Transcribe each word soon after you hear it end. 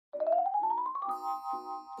Hey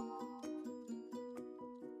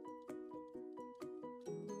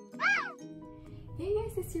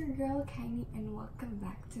guys, it's your girl Khynny and welcome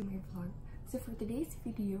back to my vlog. So for today's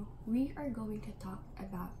video, we are going to talk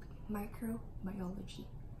about microbiology.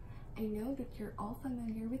 I know that you're all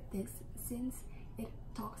familiar with this since it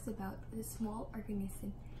talks about the small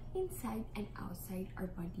organism inside and outside our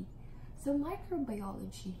body. So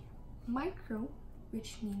microbiology, micro,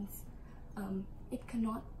 which means it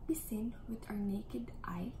cannot be seen with our naked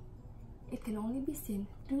eye. It can only be seen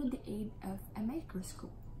through the aid of a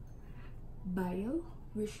microscope. Bio,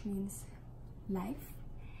 which means life,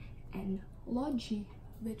 and logy,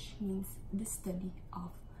 which means the study of.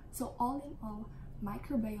 So all in all,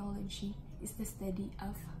 microbiology is the study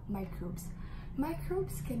of microbes.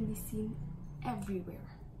 Microbes can be seen everywhere.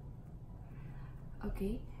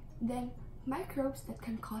 Okay, then microbes that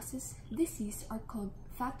can cause disease are called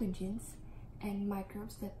pathogens, and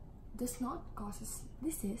microbes that does not cause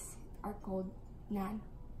disease are called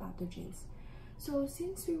non-pathogens. So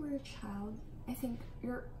since we were a child, I think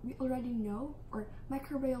we already know, or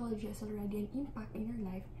microbiology has already an impact in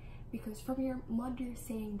your life, because from your mother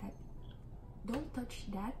saying that don't touch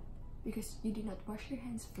that because you did not wash your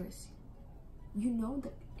hands first, you know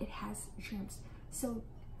that it has germs. So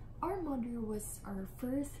our mother was our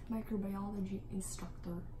first microbiology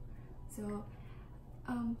instructor. So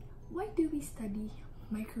why do we study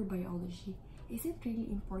microbiology? Is it really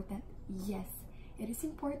important? Yes. It is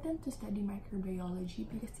important to study microbiology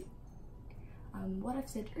because what I've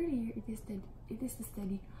said earlier, it is the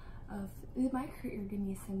study of the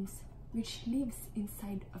microorganisms which lives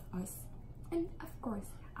inside of us and of course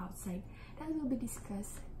outside. That will be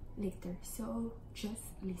discussed later, so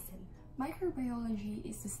just listen. Microbiology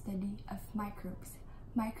is the study of microbes.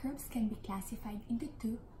 Microbes can be classified into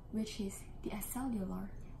two, which is the acellular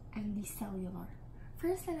and the cellular.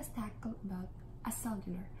 First, let us tackle about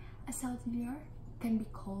acellular. Acellular can be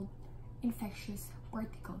called infectious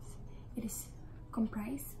particles. It is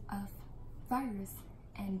comprised of virus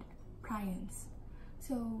and prions.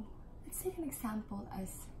 So let's take an example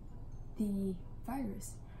as the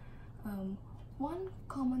virus. One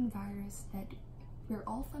common virus that we're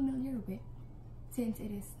all familiar with, since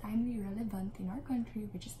it is timely relevant in our country,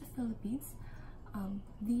 which is the Philippines,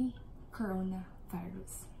 the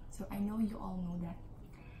coronavirus. So I know you all know that.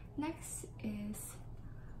 Next is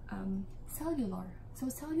cellular. So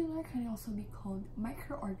cellular can also be called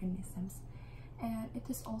microorganisms, and it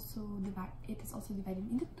is also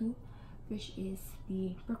divided into two, which is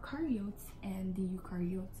the prokaryotes and the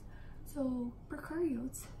eukaryotes. So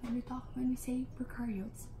prokaryotes, when we say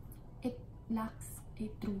prokaryotes, it lacks a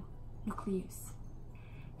true nucleus.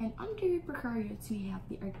 And under prokaryotes we have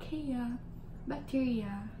the archaea,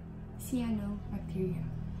 bacteria, cyanobacteria.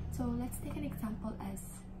 So let's take an example as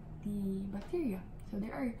the bacteria. So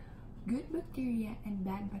there are good bacteria and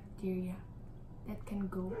bad bacteria that can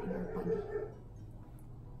go in our body,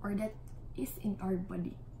 or that is in our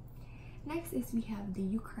body. Next is we have the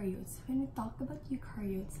eukaryotes. When we talk about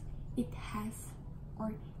eukaryotes, it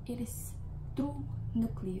is true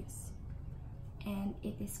nucleus, and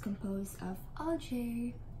it is composed of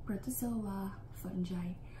algae, protozoa,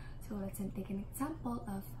 fungi. So let's take an example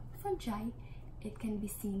of fungi. It can be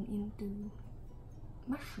seen into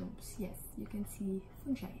mushrooms. Yes, you can see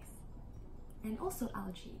fungi, and also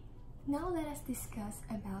algae. Now let us discuss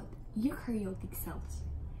about eukaryotic cells.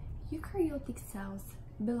 Eukaryotic cells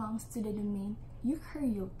belongs to the domain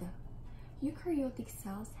Eukaryota. Eukaryotic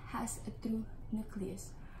cells has a true nucleus.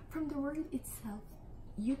 From the word itself,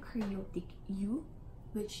 eukaryotic, eu,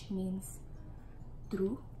 which means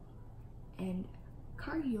true, and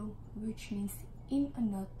karyo, which means in a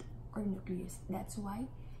nut or nucleus. That's why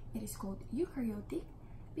it is called eukaryotic,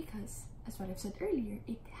 because as what I've said earlier,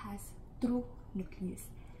 it has true nucleus.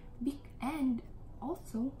 And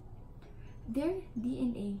also their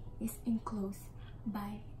DNA is enclosed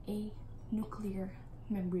by a nuclear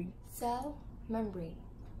membrane. Cell membrane.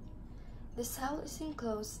 The cell is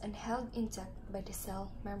enclosed and held intact by the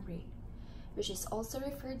cell membrane, which is also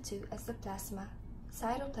referred to as the plasma,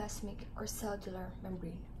 cytoplasmic, or cellular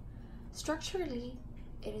membrane. Structurally,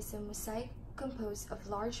 it is a mosaic composed of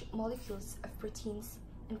large molecules of proteins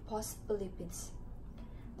and phospholipids.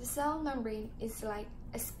 The cell membrane is like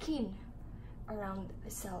a skin around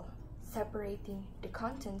the cell, separating the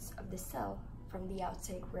contents of the cell from the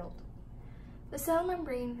outside world. The cell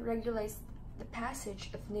membrane regulates the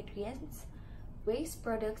passage of nutrients, waste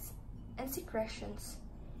products, and secretions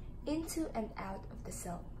into and out of the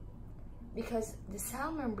cell. Because the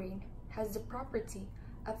cell membrane has the property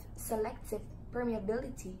of selective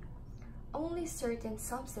permeability, only certain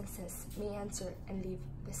substances may enter and leave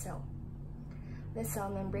the cell. The cell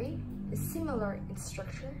membrane is similar in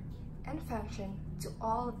structure and function to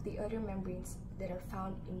all of the other membranes that are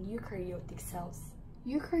found in eukaryotic cells.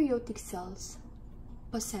 Eukaryotic cells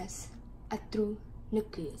possess a true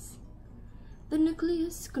nucleus. The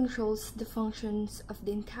nucleus controls the functions of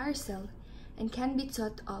the entire cell and can be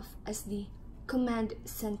thought of as the command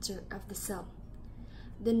center of the cell.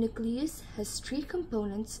 The nucleus has three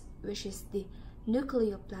components, which is the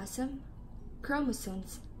nucleoplasm,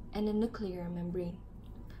 chromosomes, and a nuclear membrane.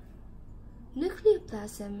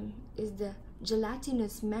 Nucleoplasm is the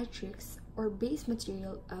gelatinous matrix or base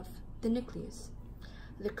material of the nucleus.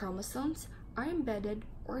 The chromosomes are embedded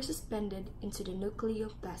or suspended into the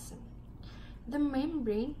nucleoplasm. The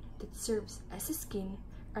membrane that serves as a skin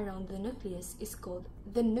around the nucleus is called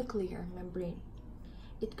the nuclear membrane.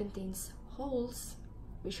 It contains holes,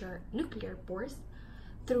 which are nuclear pores,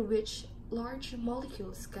 through which large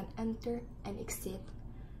molecules can enter and exit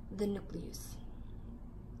the nucleus.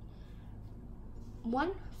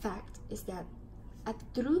 One fact is that a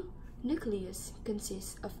true nucleus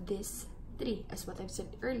consists of these three, as what I've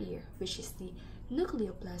said earlier, which is the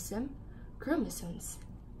nucleoplasm, chromosomes,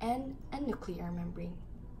 and a nuclear membrane.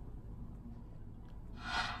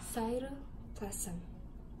 Cytoplasm.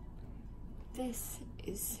 This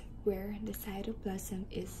is where the cytoplasm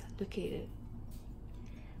is located.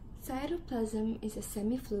 Cytoplasm is a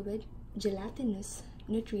semi-fluid, gelatinous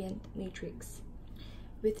nutrient matrix.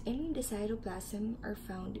 Within the cytoplasm are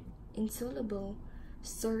found insoluble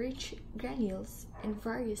storage granules and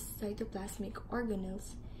various cytoplasmic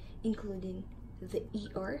organelles, including the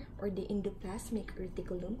ER or the endoplasmic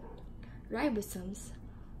reticulum, ribosomes,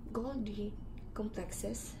 Golgi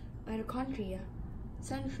complexes, mitochondria,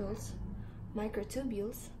 centrioles,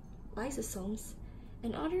 microtubules, lysosomes,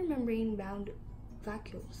 and other membrane-bound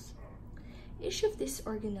vacuoles. Each of these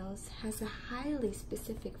organelles has a highly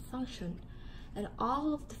specific function, and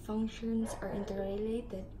all of the functions are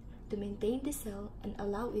interrelated to maintain the cell and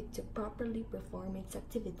allow it to properly perform its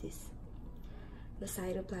activities. The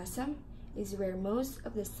cytoplasm is where most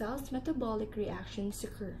of the cell's metabolic reactions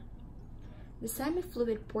occur. The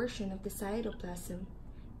semi-fluid portion of the cytoplasm,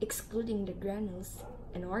 excluding the granules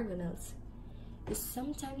and organelles, is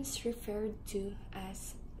sometimes referred to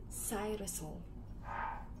as cytosol.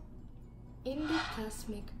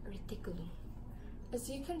 Endoplasmic reticulum. As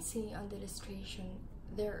you can see on the illustration,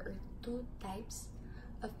 there are two types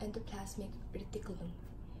of endoplasmic reticulum.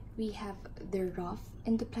 We have the rough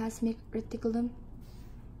endoplasmic reticulum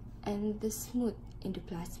and the smooth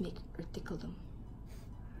endoplasmic reticulum.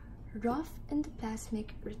 Rough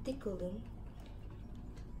endoplasmic reticulum.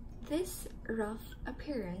 This rough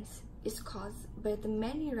appearance is caused by the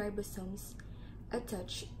many ribosomes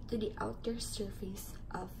attached to the outer surface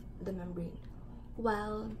of the membrane,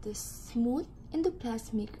 while the smooth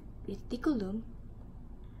endoplasmic reticulum,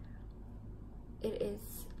 it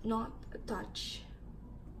is not attached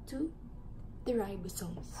to the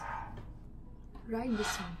ribosomes.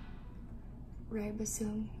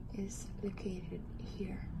 Ribosome is located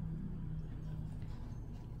here.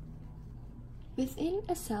 Within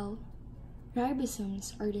a cell,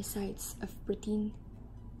 ribosomes are the sites of protein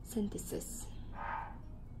synthesis.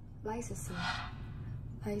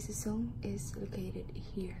 Lysosome is located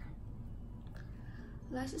here.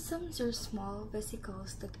 Lysosomes are small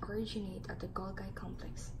vesicles that originate at the Golgi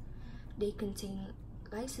complex. They contain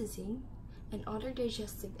lysosine and other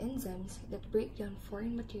digestive enzymes that break down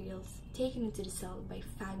foreign materials taken into the cell by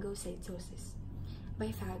phagocytosis. By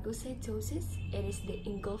phagocytosis, it is the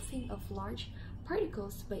engulfing of large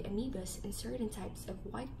particles by amoebas in certain types of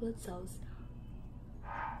white blood cells.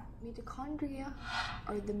 Mitochondria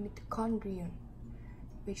or the mitochondrion,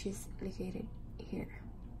 which is located here.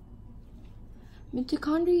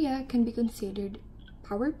 Mitochondria can be considered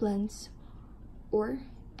power plants or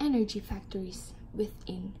energy factories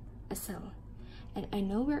within a cell. And I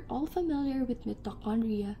know we're all familiar with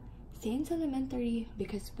mitochondria since elementary,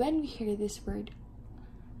 because when we hear this word,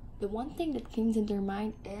 the one thing that comes into our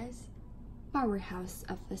mind is powerhouse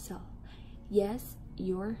of the cell. Yes,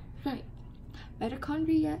 you're right.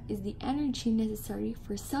 Mitochondria is the energy necessary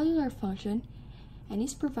for cellular function and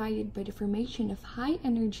is provided by the formation of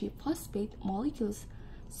high-energy phosphate molecules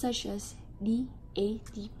such as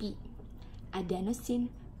DATP, adenosine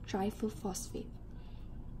triphosphate.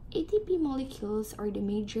 ATP molecules are the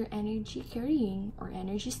major energy-carrying or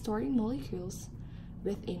energy-storing molecules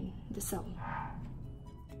within the cell.